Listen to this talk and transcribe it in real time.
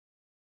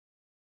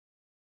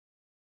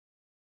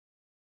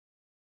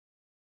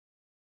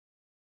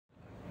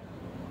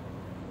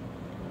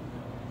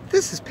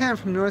This is Pam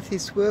from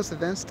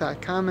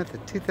NortheastWheelsEvents.com at the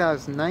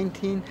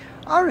 2019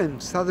 RM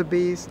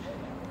Sotheby's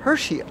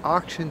Hershey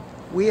auction.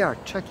 We are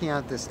checking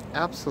out this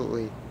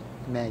absolutely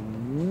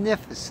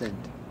magnificent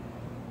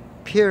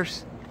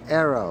Pierce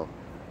Arrow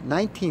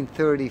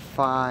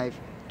 1935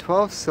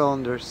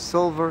 12-cylinder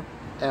silver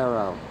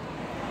Arrow.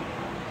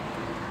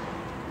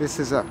 This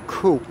is a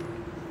Coupe.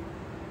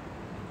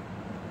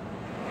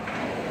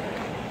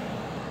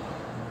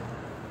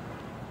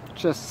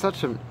 Just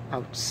such an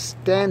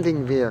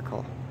outstanding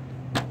vehicle.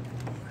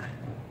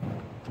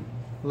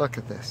 Look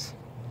at this.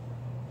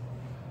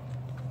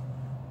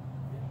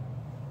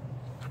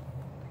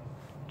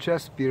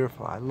 Just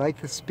beautiful. I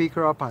like the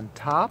speaker up on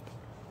top.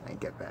 Let me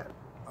get that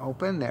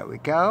open. There we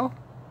go.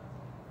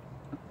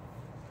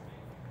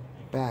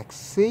 Back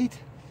seat.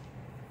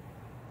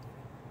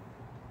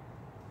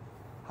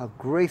 How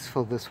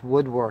graceful this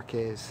woodwork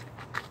is.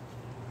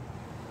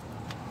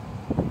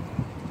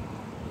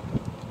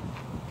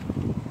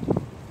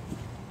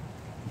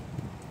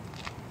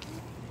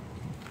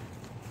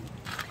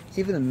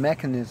 Even the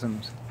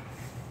mechanisms,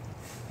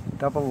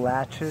 double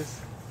latches.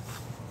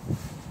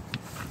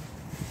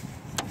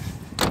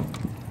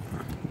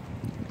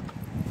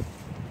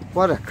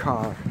 What a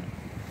car.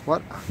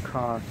 What a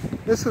car.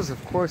 This was,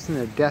 of course, in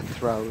the death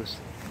throes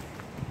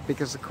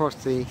because, of course,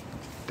 the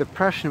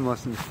Depression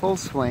was in full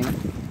swing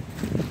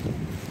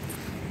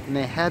and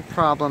they had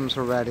problems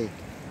already.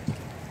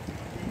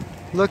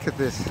 Look at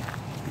this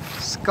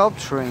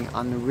sculpturing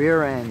on the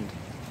rear end.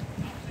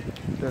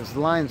 Those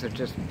lines are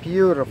just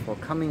beautiful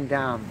coming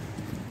down.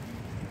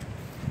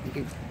 You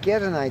can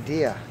get an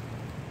idea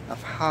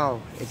of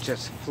how it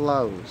just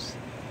flows.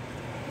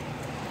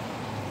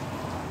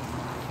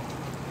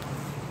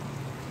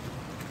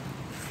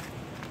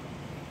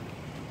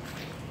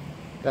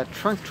 That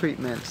trunk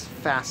treatment's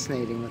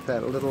fascinating with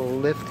that little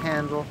lift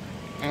handle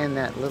and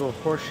that little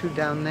horseshoe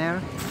down there.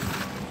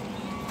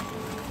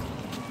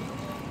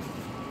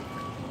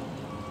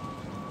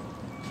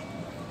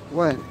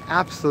 What an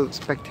absolute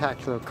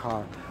spectacular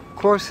car. Of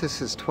course,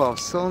 this is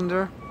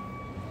 12-cylinder.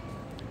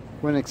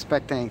 Wouldn't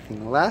expect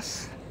anything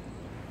less.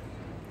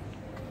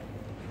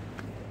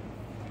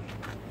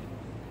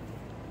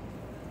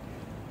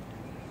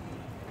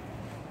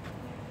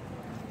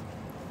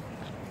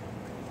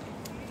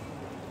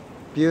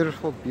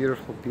 Beautiful,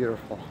 beautiful,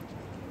 beautiful.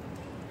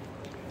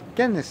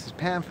 Again, this is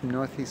Pam from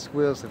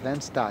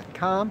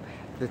NortheastWheelsEvents.com,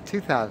 the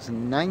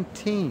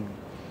 2019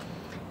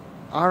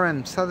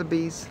 RM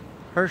Sotheby's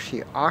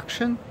Hershey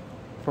auction.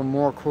 For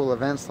more cool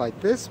events like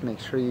this, make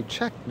sure you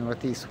check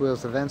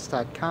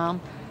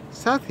NortheastWheelsEvents.com,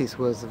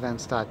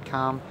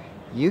 SoutheastWheelsEvents.com,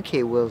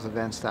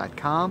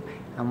 UKWheelsEvents.com,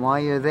 and while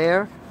you're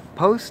there,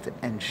 post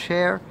and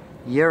share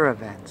your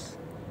events.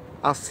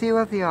 I'll see you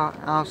at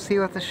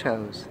the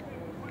shows.